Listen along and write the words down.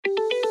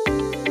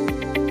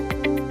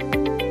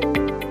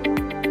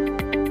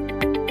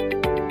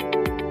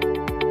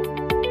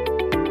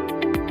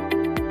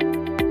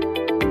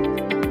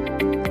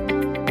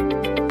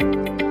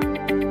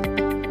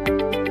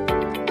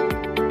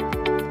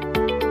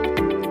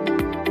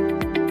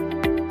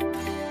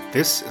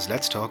This is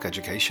Let's Talk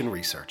Education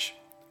Research,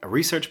 a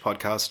research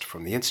podcast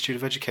from the Institute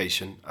of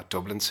Education at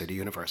Dublin City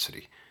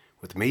University,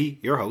 with me,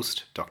 your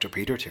host, Dr.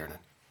 Peter Tiernan.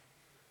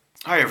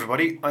 Hi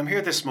everybody, I'm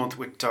here this month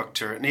with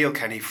Dr. Neil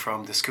Kenny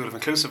from the School of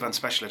Inclusive and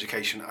Special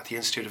Education at the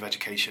Institute of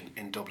Education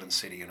in Dublin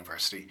City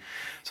University.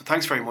 So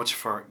thanks very much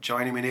for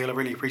joining me, Neil. I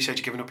really appreciate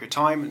you giving up your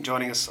time and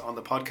joining us on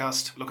the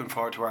podcast. Looking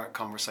forward to our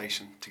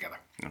conversation together.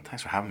 Well,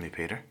 thanks for having me,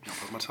 Peter. No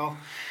problem at all.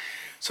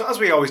 So as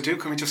we always do,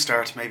 can we just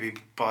start maybe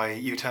by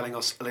you telling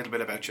us a little bit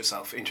about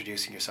yourself,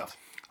 introducing yourself?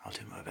 I'll do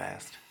my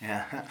best.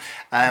 Yeah.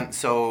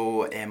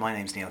 My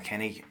name's Neil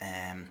Kenny,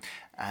 and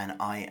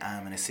I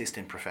am an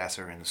assistant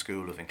professor in the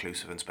School of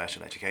Inclusive and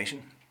Special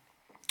Education.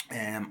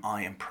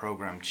 I am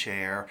programme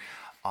chair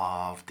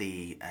of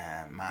the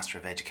Master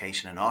of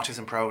Education in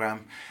Autism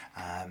programme,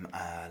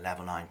 a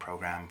Level 9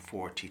 programme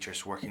for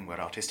teachers working with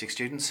autistic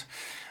students,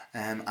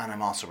 and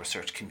I'm also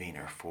research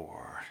convener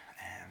for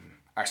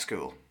our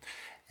school.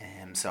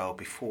 So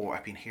before,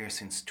 I've been here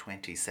since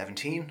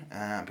 2017.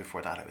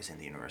 Before that, I was in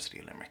the University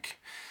of Limerick,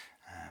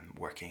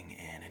 working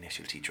in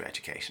initial teacher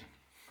education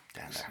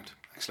down there.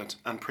 Excellent.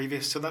 And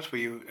previous to that, were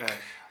you?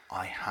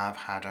 I have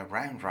had a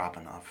round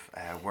robin of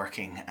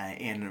working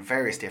in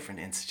various different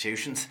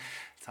institutions.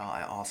 So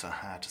I also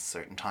had a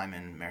certain time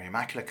in Mary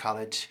Immaculate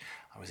College.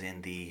 I was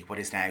in what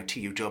is now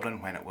TU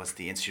Dublin, when it was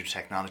the Institute of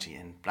Technology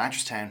in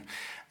Blanchardstown,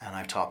 and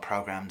I've taught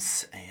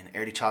programmes in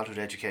early childhood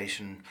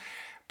education,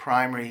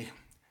 primary,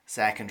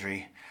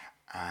 secondary,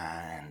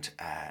 and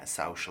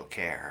social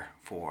care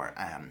for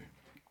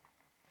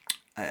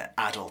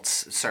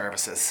adults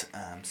services.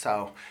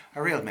 So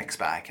a real mixed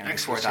bag. And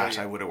before that,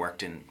 I would have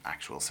worked in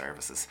actual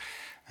services,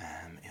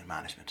 in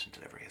management and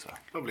delivery as well.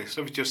 Lovely.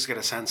 So just to get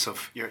a sense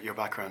of your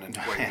background and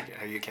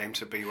how you came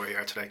to be where you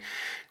are today.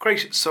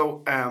 Great.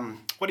 So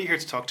what are you here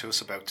to talk to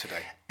us about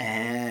today?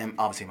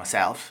 Obviously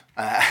myself.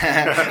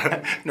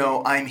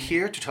 No, I'm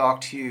here to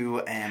talk to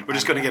you. We're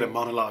just going to get a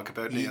monologue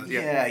about Neil.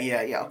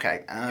 Yeah.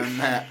 Okay.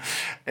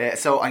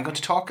 So I'm going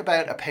to talk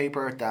about a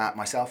paper that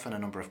myself and a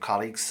number of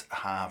colleagues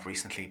have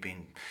recently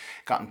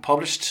gotten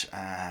published,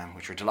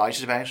 which we're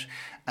delighted about,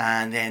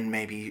 and then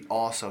maybe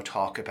also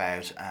talk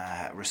about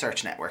a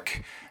research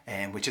network,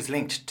 which is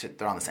linked to,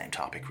 they're on the same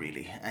topic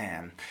really,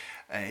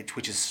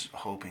 which is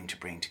hoping to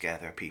bring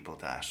together people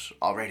that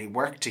already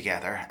work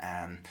together,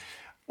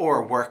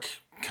 or work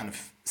kind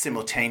of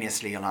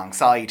simultaneously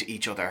alongside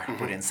each other,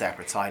 but in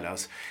separate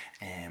silos.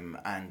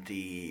 And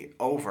the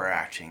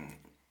overarching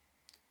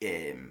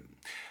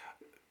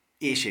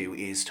issue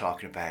is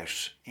talking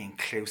about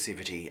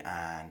inclusivity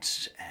and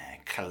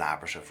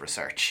collaborative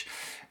research,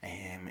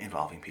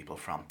 involving people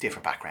from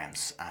different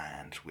backgrounds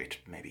and with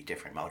maybe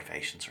different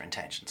motivations or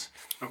intentions.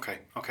 Okay.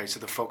 So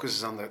the focus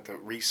is on the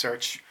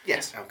research?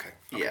 Yes. Okay.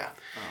 Yeah.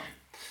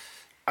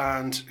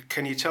 And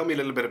can you tell me a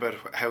little bit about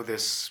how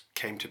this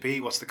came to be?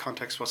 What's the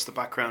context? What's the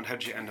background? How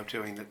did you end up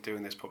doing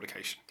this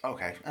publication?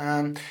 Okay.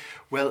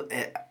 Well,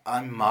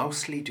 I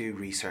mostly do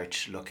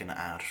research looking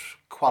at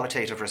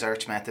qualitative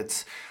research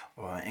methods,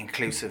 or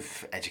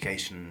inclusive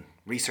education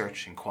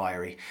research,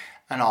 inquiry,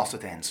 and also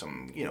then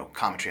some,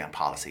 commentary on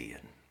policy.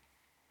 And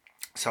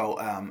so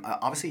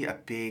obviously a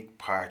big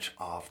part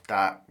of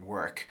that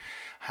work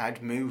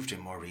had moved in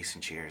more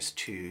recent years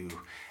to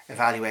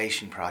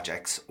evaluation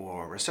projects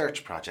or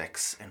research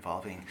projects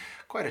involving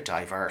quite a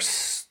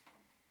diverse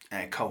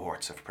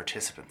cohorts of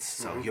participants.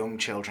 So young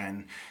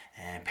children,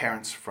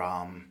 parents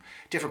from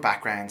different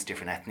backgrounds,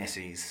 different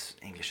ethnicities,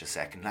 English as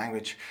second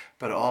language,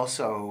 but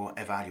also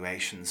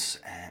evaluations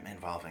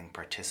involving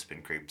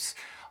participant groups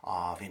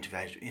of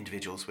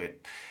individuals with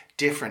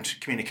different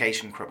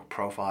communication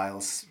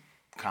profiles,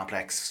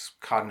 complex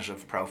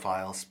cognitive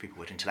profiles, people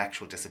with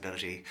intellectual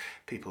disability,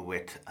 people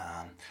with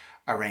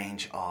a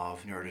range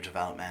of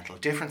neurodevelopmental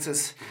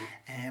differences.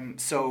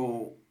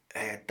 So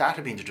that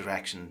had been the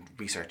direction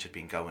research had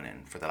been going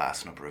in for the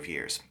last number of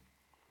years.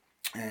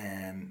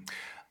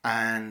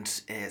 And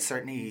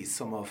certainly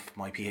some of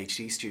my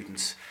PhD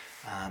students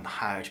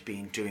had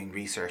been doing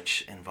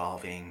research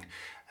involving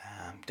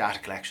data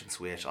collections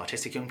with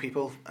autistic young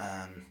people,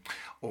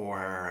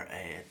 or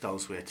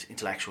those with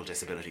intellectual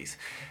disabilities.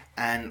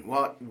 And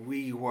what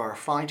we were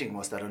finding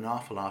was that an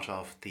awful lot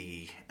of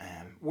the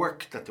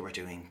work that they were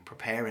doing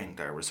preparing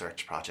their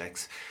research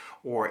projects,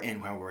 or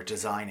in when we were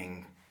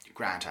designing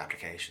grant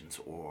applications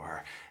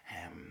or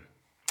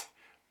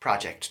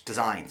project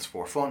designs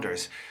for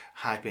funders,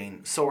 had been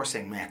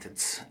sourcing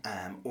methods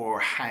or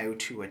how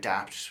to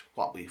adapt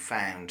what we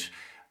found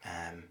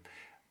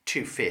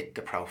to fit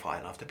the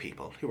profile of the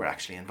people who were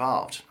actually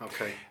involved.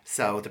 Okay.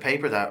 So the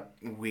paper that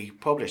we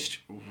published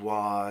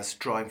was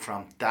drawing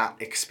from that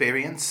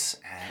experience,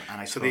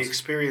 and I suppose... So the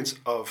experience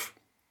of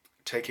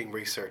taking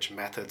research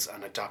methods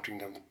and adapting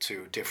them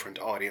to different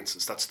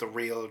audiences, that's the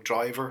real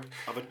driver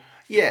of it?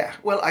 Yeah,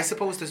 well, I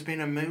suppose there's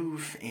been a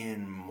move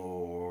in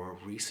more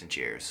recent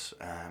years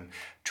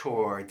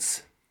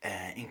towards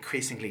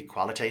increasingly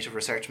qualitative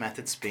research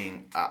methods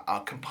being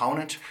a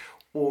component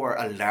or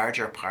a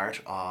larger part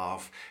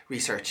of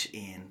research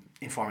in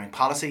informing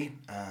policy,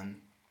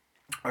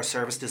 Our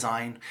service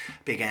design,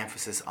 big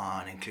emphasis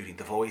on including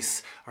the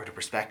voice or the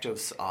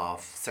perspectives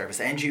of service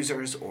end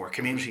users or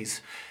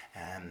communities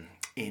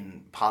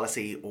in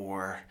policy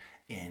or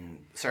in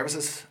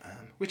services,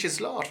 which is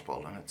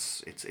laudable and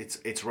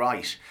it's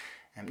right.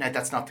 Now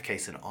that's not the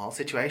case in all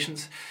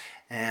situations,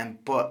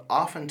 but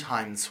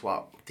oftentimes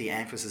what the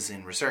emphasis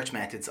in research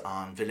methods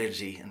on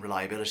validity and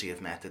reliability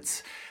of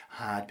methods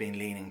had been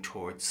leaning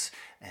towards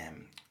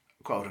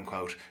quote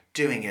unquote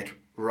doing it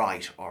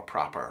right or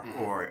proper,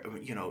 or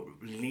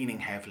leaning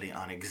heavily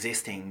on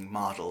existing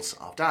models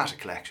of data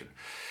collection.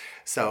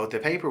 So the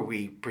paper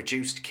we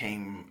produced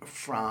came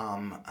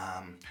from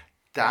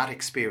that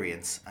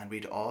experience, and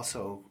we'd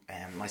also,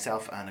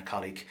 myself and a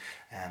colleague,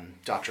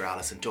 Dr.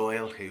 Alison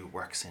Doyle, who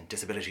works in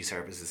disability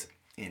services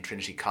in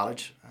Trinity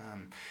College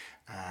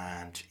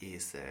and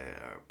is the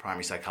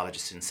primary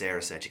psychologist in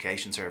Sarah's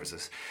Education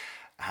Services.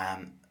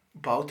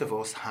 Both of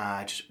us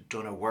had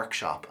done a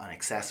workshop on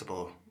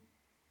accessible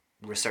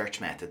research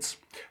methods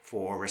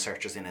for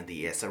researchers in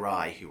the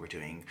ESRI who were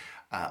doing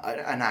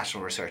a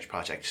national research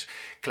project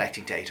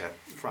collecting data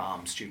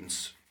from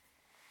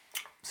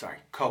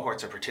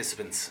cohorts or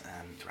participants,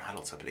 they're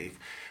adults I believe,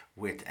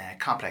 with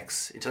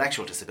complex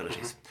intellectual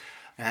disabilities.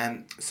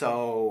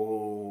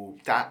 So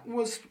that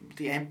was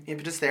the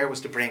impetus there,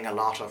 was to bring a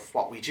lot of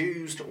what we'd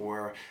used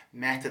or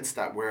methods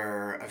that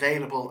were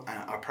available,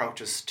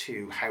 approaches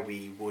to how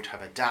we would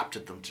have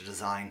adapted them to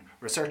design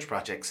research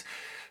projects,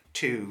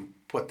 to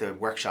put the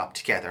workshop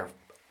together,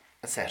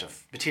 a set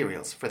of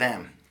materials for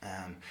them.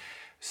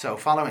 So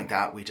following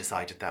that, we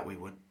decided that we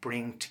would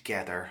bring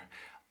together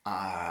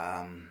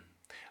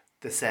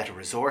the set of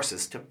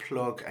resources to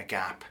plug a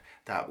gap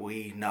that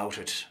we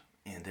noted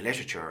in the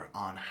literature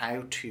on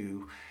how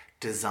to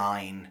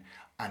design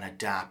and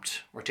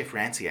adapt or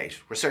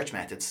differentiate research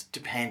methods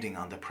depending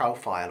on the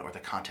profile or the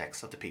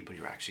context of the people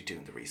you're actually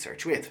doing the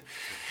research with.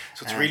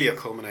 So it's really a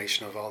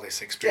culmination of all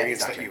this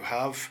experience that you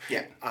have.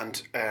 Yeah.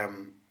 And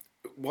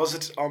was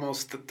it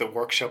almost the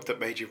workshop that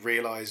made you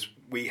realise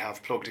we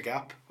have plugged a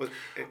gap?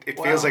 It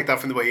feels like that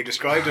from the way you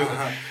described it.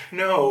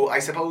 No, I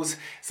suppose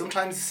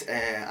sometimes,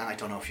 and I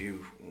don't know if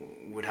you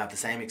would have the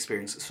same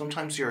experience,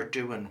 sometimes you're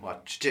doing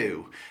what you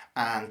do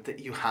and that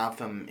you have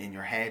them in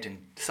your head and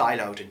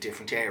siloed in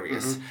different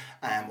areas,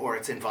 or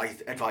it's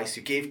advice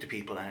you give to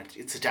people and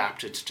it's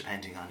adapted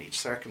depending on each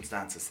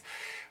circumstances.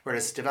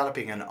 Whereas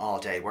developing an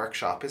all-day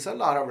workshop is a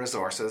lot of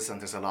resources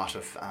and there's a lot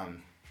of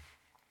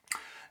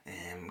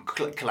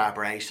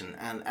collaboration,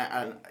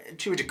 and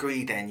to a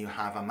degree then you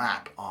have a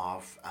map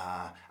of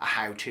a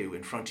how-to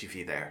in front of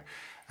you there.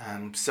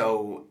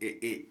 So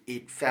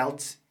it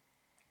felt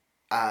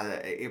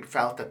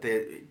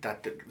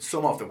that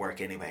some of the work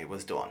anyway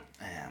was done.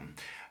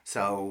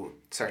 So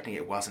certainly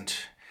it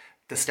wasn't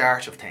the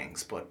start of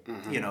things, but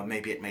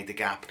maybe it made the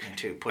gap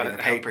into putting the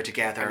paper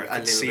together a little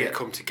bit. See it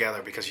come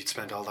together because you'd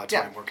spent all that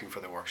time working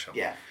for the workshop.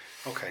 Yeah.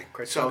 Okay,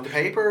 great. So the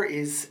paper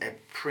is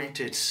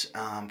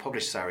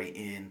published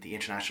in the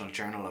International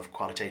Journal of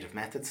Qualitative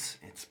Methods.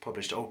 It's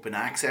published open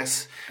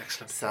access.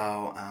 Excellent.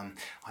 So I'm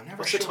never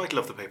What's sure. the title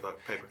of the paper?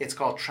 It's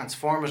called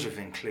Transformative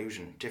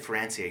Inclusion,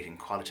 Differentiating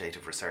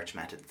Qualitative Research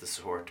Methods to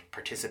Support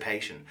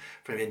Participation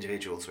from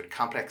Individuals with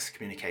Complex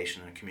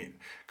Communication and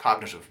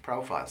Cognitive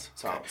Profiles.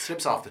 So it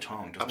slips off the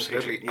tongue, doesn't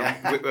Absolutely. it?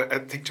 Yeah. I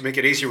think to make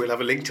it easier, we'll have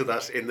a link to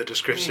that in the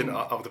description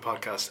of the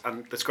podcast.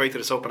 And it's great that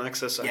it's open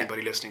access.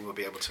 Anybody listening will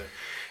be able to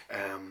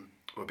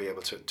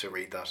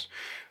read that.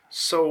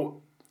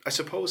 So I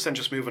suppose then,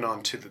 just moving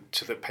on to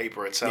the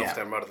paper itself,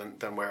 then rather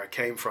than where it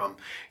came from.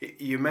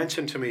 You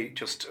mentioned to me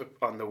just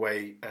on the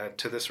way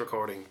to this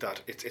recording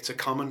that it's a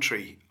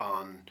commentary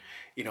on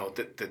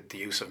the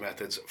use of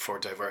methods for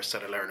diverse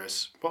set of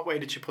learners. What way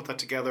did you put that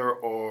together,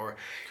 or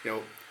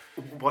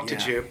what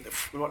did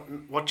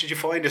you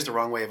find is the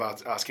wrong way of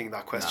asking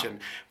that question? No.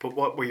 But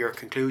what were your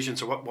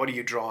conclusions, or what are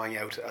you drawing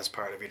out as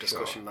part of your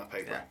discussion in that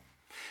paper? Yeah.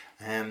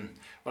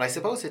 Well, I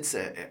suppose it's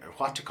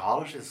what to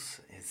call it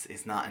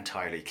is not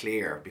entirely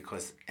clear,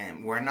 because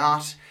we're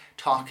not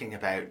talking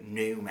about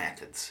new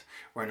methods.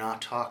 We're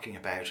not talking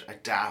about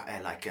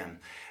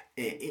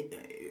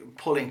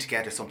pulling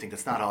together something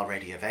that's not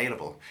already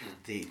available.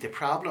 The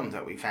problem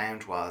that we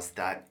found was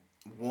that,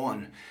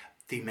 one,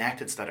 the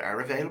methods that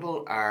are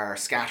available are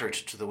scattered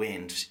to the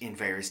wind in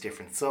various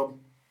different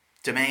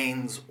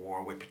sub-domains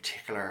or with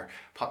particular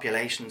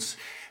populations,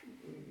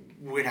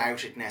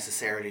 without it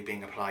necessarily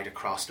being applied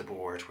across the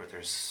board where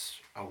there's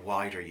a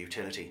wider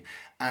utility.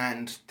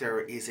 And there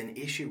is an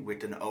issue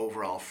with an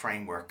overall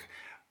framework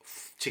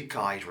to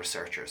guide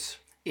researchers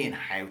in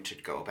how to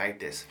go about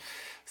this.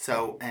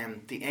 So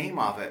the aim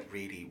of it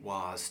really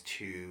was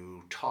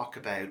to talk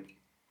about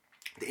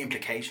the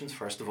implications,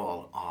 first of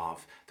all,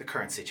 of the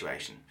current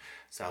situation.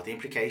 So the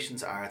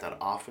implications are that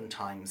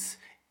oftentimes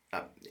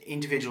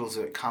individuals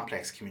with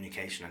complex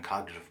communication and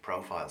cognitive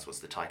profiles was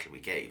the title we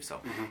gave. So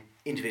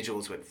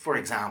individuals with, for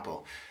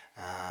example,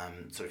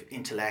 sort of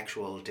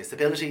intellectual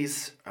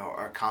disabilities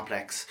or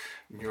complex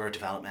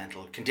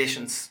neurodevelopmental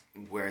conditions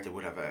where they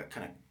would have a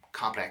kind of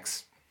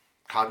complex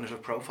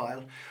cognitive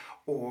profile,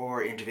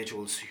 or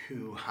individuals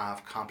who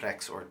have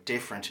complex or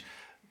different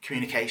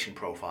communication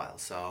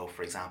profiles. So,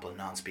 for example,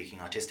 non-speaking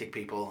autistic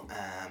people,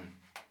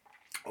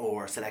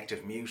 or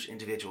selective mute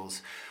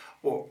individuals,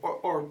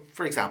 or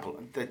for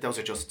example, those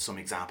are just some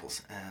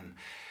examples.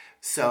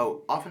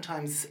 So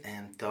oftentimes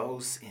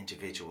those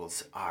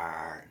individuals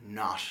are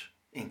not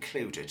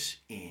included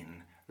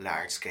in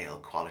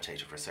large-scale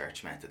qualitative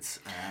research methods.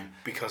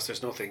 Because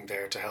there's nothing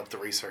there to help the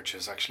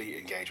researchers actually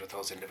engage with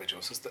those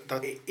individuals. Is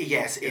that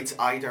yes, it's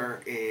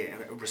either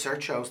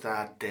research shows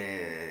that the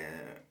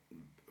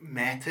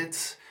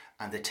methods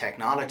and the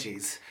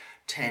technologies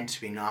tend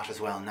to be not as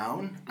well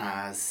known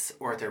as,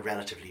 or they're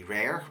relatively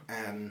rare,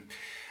 and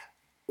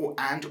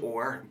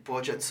or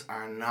budgets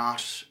are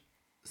not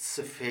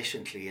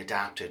sufficiently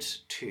adapted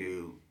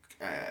to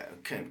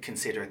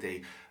consider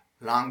the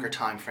longer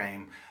time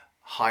frame,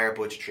 higher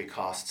budgetary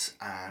costs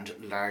and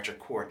larger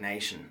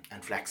coordination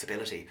and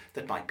flexibility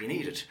that might be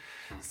needed.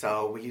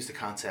 So we use the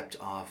concept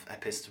of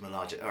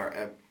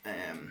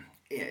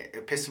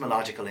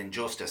epistemological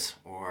injustice,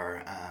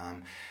 or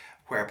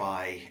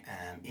whereby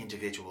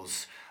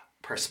individuals'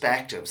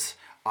 perspectives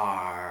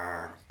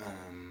are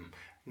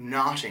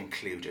not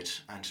included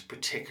and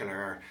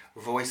particular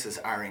voices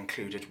are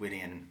included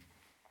within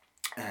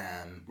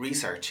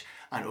research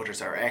and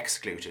others are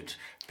excluded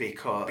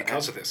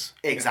because of this.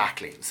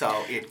 Exactly.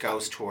 So it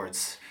goes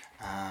towards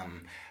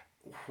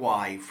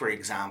why, for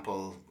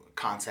example,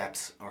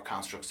 concepts or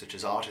constructs such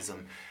as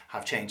autism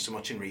have changed so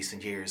much in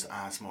recent years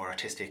as more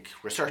autistic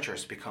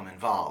researchers become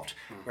involved,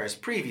 whereas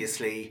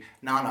previously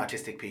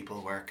non-autistic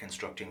people were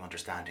constructing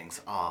understandings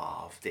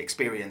of the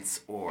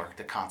experience or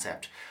the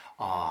concept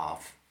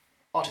of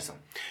autism.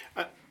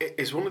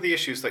 Is one of the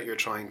issues that you're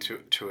trying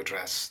to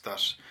address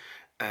that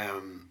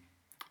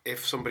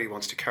if somebody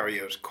wants to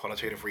carry out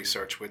qualitative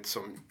research with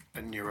a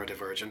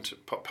neurodivergent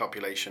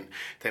population,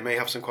 they may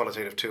have some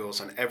qualitative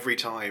tools, and every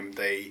time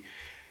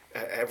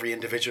every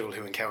individual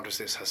who encounters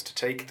this has to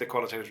take the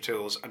qualitative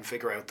tools and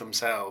figure out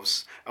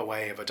themselves a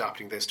way of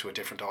adapting this to a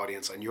different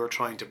audience, and you're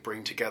trying to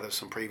bring together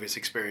some previous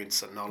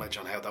experience and knowledge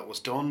on how that was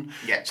done,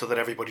 so that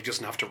everybody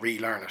doesn't have to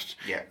relearn it.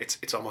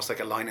 It's almost like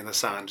a line in the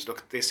sand.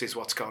 Look, this is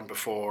what's gone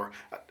before,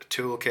 a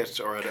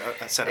toolkit or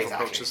a set of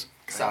approaches.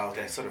 So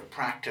the sort of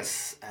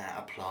practice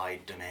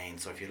applied domain.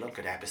 So if you look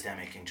at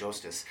epistemic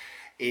injustice,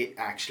 it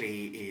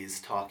actually is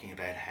talking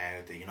about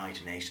how the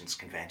United Nations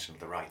Convention of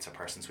the Rights of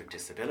Persons with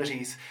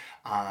Disabilities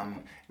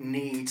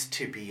needs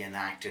to be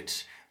enacted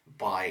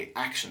by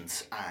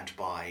actions and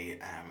by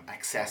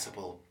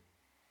accessible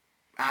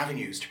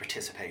avenues to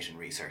participate in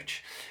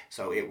research.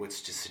 So it would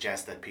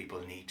suggest that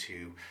people need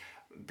to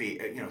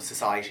be,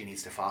 society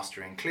needs to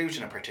foster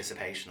inclusion and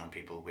participation on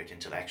people with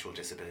intellectual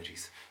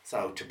disabilities.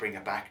 So to bring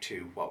it back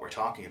to what we're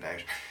talking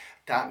about,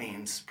 that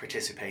means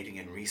participating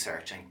in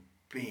research and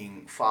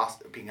being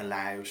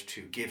allowed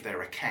to give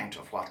their account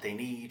of what they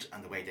need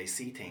and the way they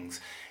see things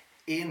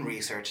in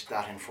research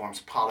that informs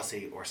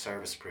policy or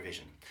service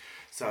provision.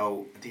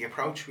 So the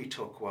approach we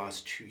took was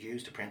to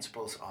use the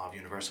principles of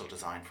universal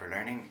design for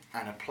learning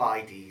and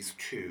apply these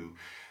to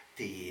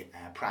the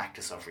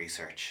practice of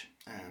research.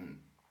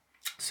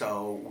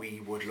 So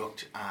we would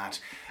look at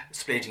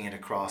splitting it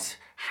across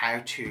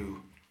how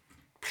to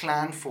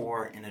plan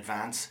for in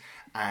advance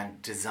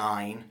and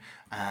design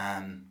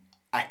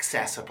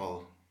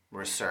accessible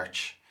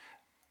research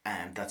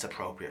that's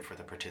appropriate for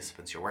the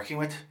participants you're working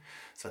with.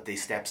 So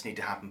these steps need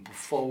to happen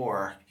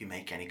before you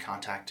make any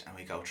contact, and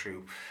we go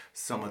through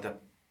some of the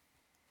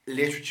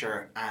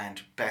literature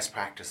and best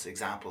practice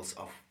examples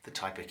of the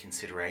type of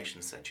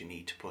considerations that you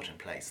need to put in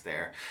place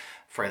there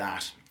for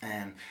that.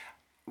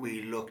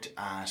 We looked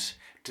at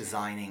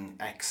designing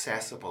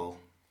accessible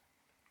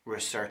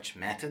research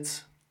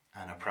methods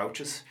and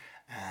approaches,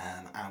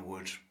 and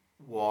would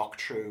walk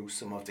through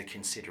some of the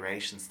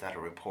considerations that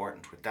are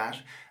important with that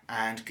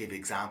and give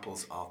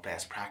examples of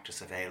best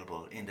practice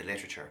available in the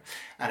literature.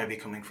 And it'll be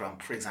coming from,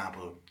 for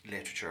example,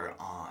 literature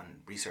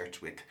on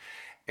research with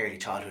early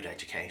childhood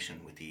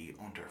education with the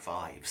under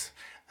fives.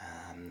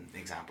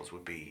 Examples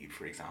would be,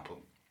 for example,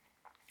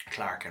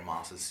 Clark and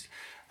Moss's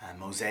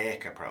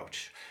mosaic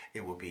approach.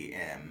 It would be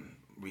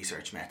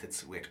research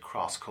methods with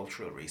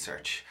cross-cultural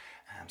research,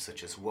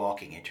 such as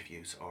walking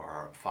interviews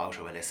or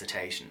photo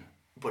elicitation,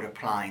 but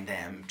applying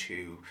them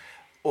to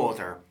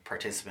other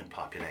participant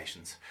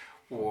populations.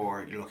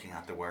 Or looking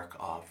at the work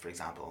of, for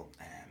example,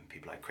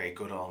 people like Craig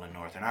Goodall in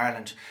Northern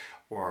Ireland,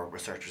 or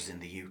researchers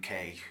in the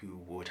UK who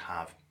would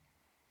have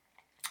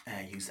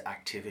used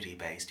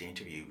activity-based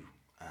interview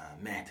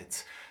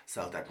methods,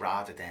 so that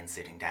rather than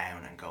sitting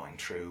down and going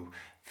through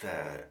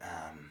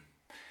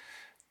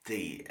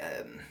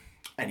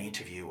an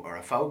interview or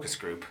a focus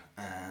group,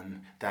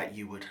 that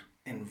you would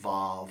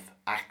involve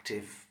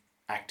active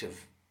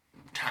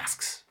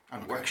tasks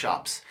and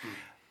workshops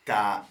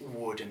that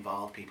would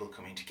involve people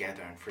coming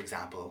together and, for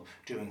example,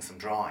 doing some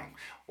drawing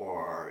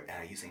or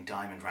using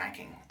diamond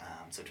ranking,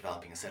 so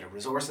developing a set of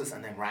resources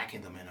and then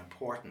ranking them in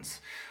importance,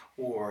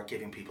 or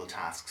giving people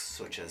tasks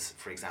such as,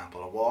 for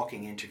example, a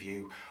walking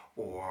interview,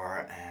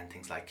 or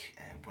things like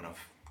one of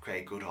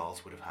Craig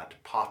Goodall's would have had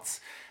pots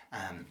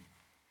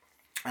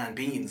and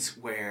beans,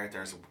 where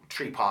there's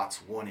 3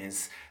 pots. One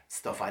is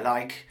stuff I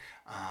like,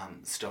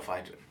 stuff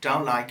I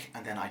don't like,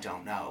 and then I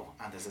don't know.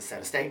 And there's a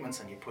set of statements,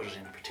 and you put it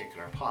in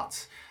particular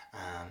pots,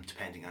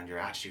 depending on your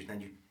attitude.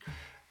 Then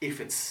if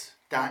it's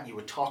that, you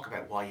would talk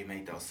about why you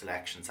made those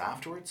selections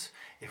afterwards.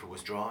 If it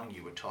was drawing,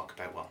 you would talk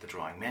about what the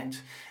drawing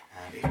meant.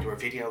 If there were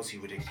videos,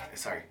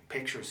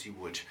 pictures, you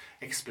would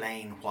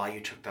explain why you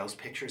took those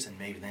pictures, and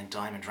maybe then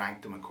diamond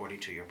rank them according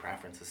to your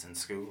preferences in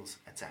schools,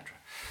 etc.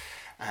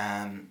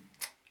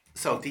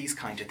 So these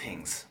kind of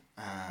things.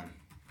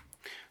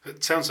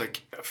 It sounds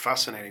like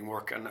fascinating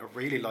work, and I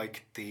really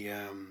like the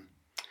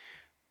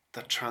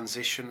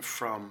transition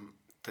from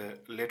the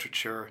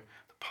literature,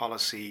 the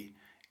policy,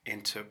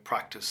 into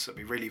practice. It'd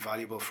be really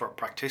valuable for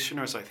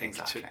practitioners, I think,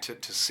 exactly.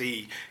 to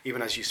see,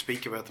 even as you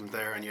speak about them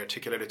there and you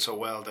articulate it so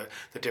well,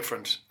 the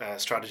different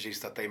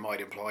strategies that they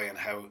might employ and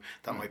how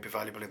that might be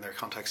valuable in their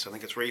context. I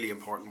think it's really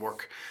important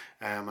work,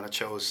 and it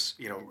shows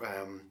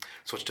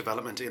such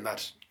development in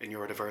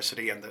your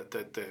diversity and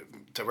the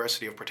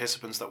diversity of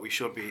participants that we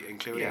should be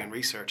including in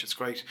research. It's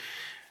great.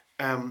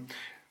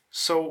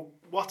 So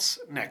what's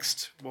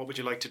next? What would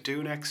you like to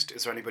do next?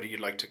 Is there anybody you'd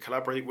like to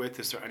collaborate with?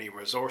 Is there any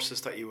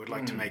resources that you would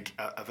like to make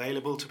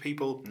available to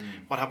people?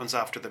 What happens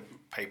after the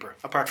paper,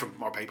 apart from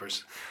more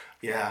papers?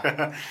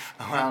 Yeah,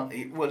 well,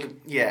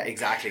 yeah,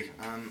 exactly.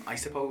 I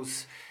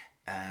suppose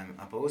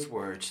a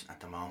buzzword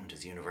at the moment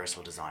is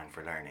universal design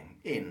for learning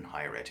in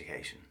higher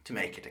education, to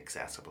make it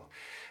accessible.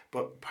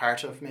 But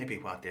part of maybe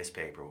what this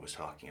paper was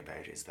talking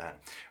about is that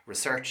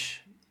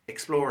research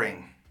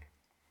exploring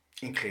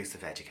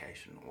inclusive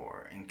education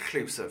or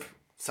inclusive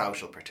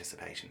social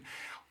participation,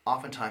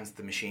 oftentimes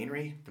the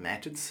machinery, the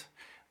methods,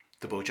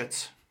 the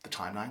budgets, the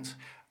timelines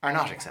are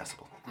not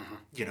accessible.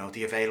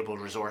 The available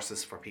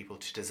resources for people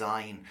to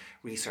design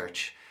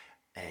research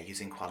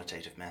using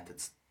qualitative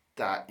methods,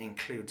 that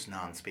includes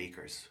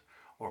non-speakers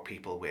or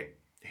people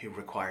who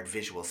required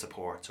visual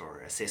support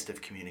or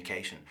assistive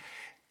communication.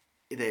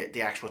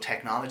 The actual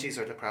technologies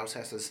or the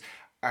processes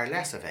are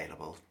less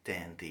available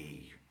than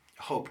the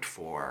hoped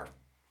for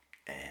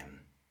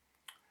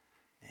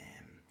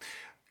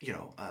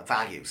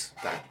values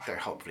that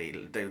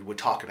they would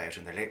talk about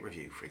in their lit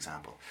review, for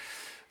example.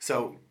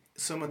 So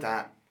some of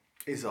that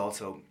is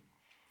also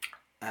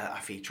a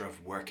feature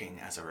of working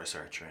as a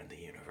researcher in the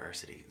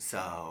university.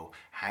 So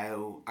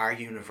how are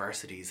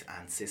universities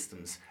and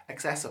systems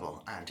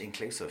accessible and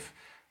inclusive?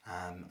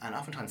 And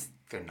oftentimes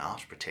they're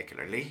not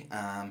particularly.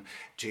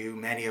 Do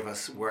many of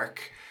us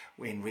work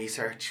in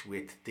research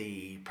with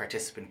the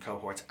participant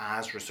cohorts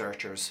as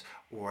researchers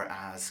or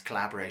as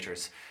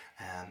collaborators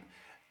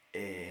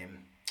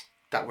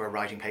that we're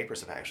writing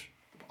papers about?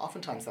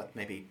 Oftentimes that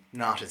may be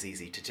not as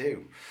easy to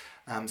do.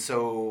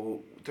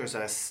 So there's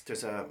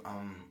a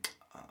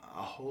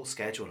whole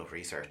schedule of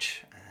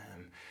research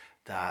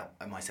that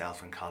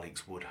myself and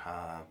colleagues would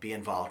be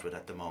involved with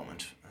at the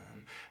moment,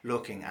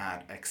 looking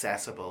at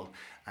accessible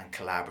and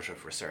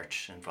collaborative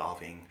research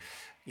involving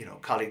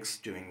colleagues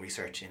doing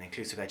research in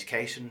inclusive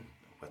education,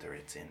 whether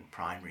it's in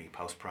primary,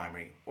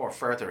 post-primary or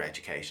further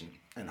education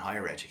and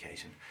higher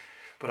education,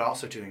 but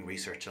also doing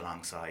research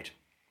alongside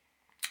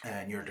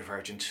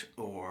neurodivergent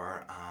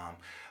or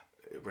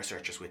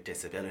researchers with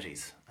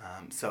disabilities.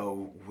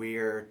 So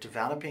we're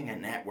developing a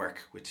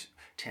network, which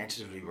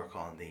tentatively we're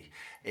calling the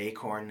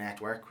ACORN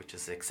network, which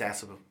is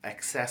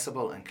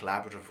accessible and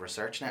collaborative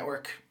research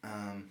network.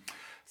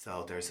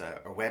 So there's a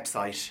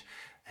website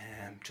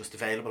just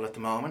available at the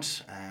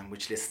moment,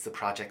 which lists the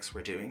projects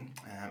we're doing,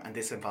 and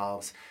this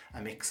involves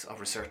a mix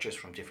of researchers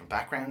from different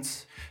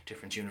backgrounds,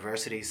 different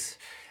universities,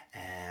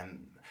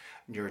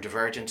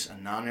 neurodivergent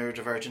and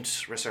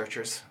non-neurodivergent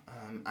researchers,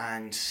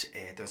 and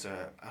there's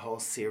a whole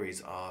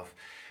series of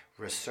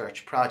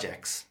research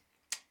projects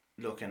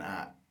looking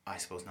at, I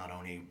suppose, not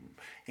only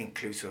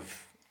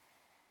inclusive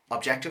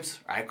objectives,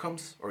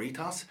 outcomes or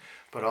ethos,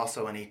 but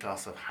also an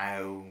ethos of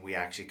how we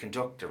actually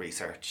conduct the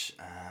research,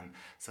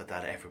 so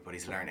that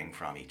everybody's learning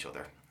from each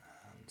other.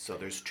 So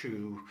there's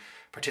 2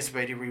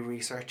 participatory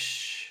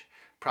research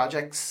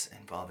projects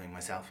involving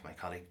myself and my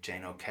colleague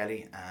Jane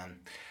O'Kelly,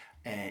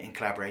 in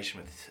collaboration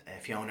with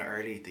Fiona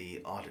Early,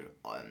 the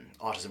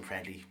Autism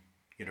Friendly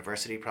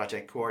University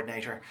Project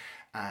Coordinator,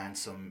 and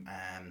some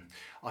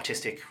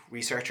autistic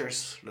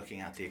researchers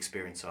looking at the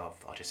experience of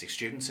autistic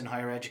students in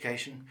higher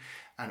education.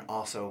 And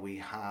also we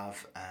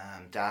have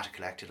data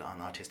collected on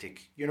autistic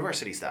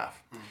university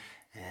staff.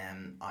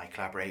 I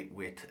collaborate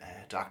with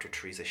Dr.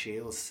 Teresa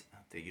Shields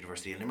at the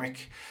University of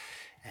Limerick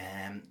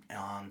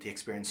on the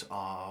experience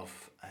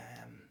of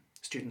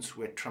students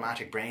with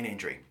traumatic brain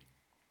injury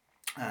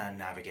and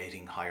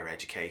navigating higher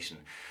education,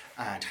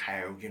 and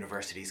how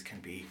universities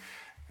can be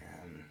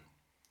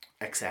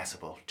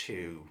accessible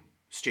to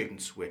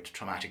students with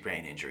traumatic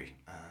brain injury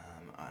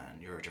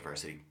and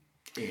neurodiversity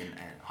in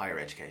higher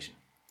education.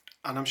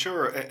 And I'm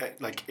sure,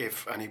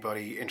 if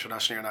anybody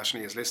internationally or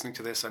nationally is listening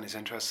to this and is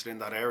interested in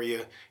that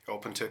area, you're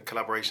open to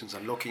collaborations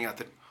and looking at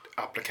the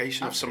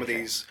application of some of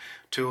these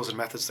tools and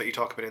methods that you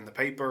talk about in the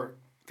paper.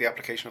 the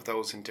application of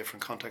those in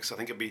different contexts. I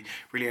think it'd be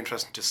really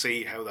interesting to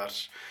see how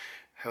that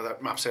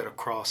maps out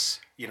across,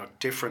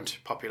 different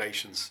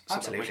populations. So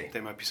Absolutely.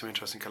 there might be some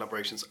interesting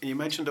collaborations. And you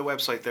mentioned a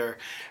website there.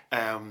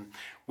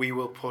 We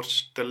will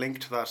put the link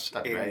to that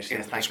in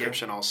the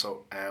description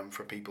also,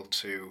 for people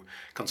to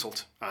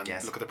consult and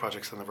look at the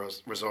projects and the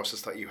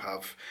resources that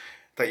you've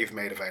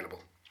made available.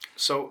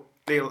 So,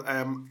 Neil,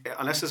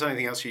 unless there's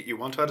anything else you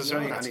want to add, is there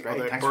any other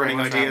burning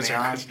ideas?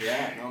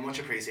 Much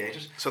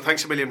appreciated. So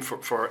thanks a million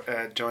for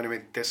joining me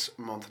this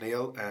month,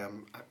 Neil. I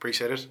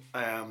appreciate it.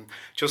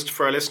 Just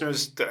for our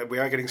listeners, we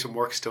are getting some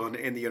works done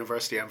in the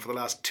university, and for the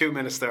last 2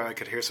 minutes there, I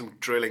could hear some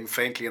drilling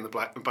faintly in the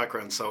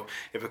background. So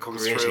if it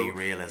comes through,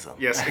 realism.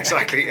 Yes,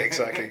 exactly.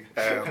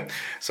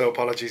 So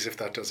apologies if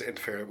that does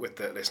interfere with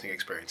the listening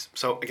experience.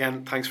 So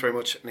again, thanks very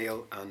much,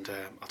 Neil, and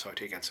I'll talk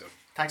to you again soon.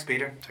 Thanks,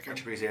 Peter. Take care.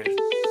 Much appreciated.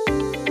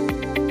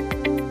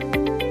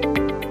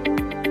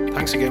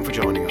 Thanks again for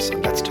joining us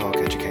on Let's Talk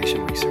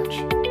Education Research.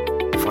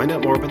 To find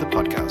out more about the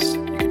podcast,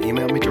 you can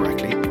email me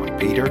directly on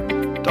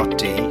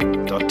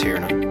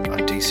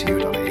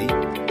peter.d.tiernan@dcu.ie,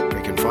 or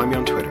you can find me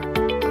on Twitter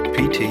at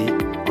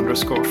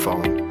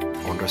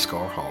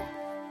pt_phone_home.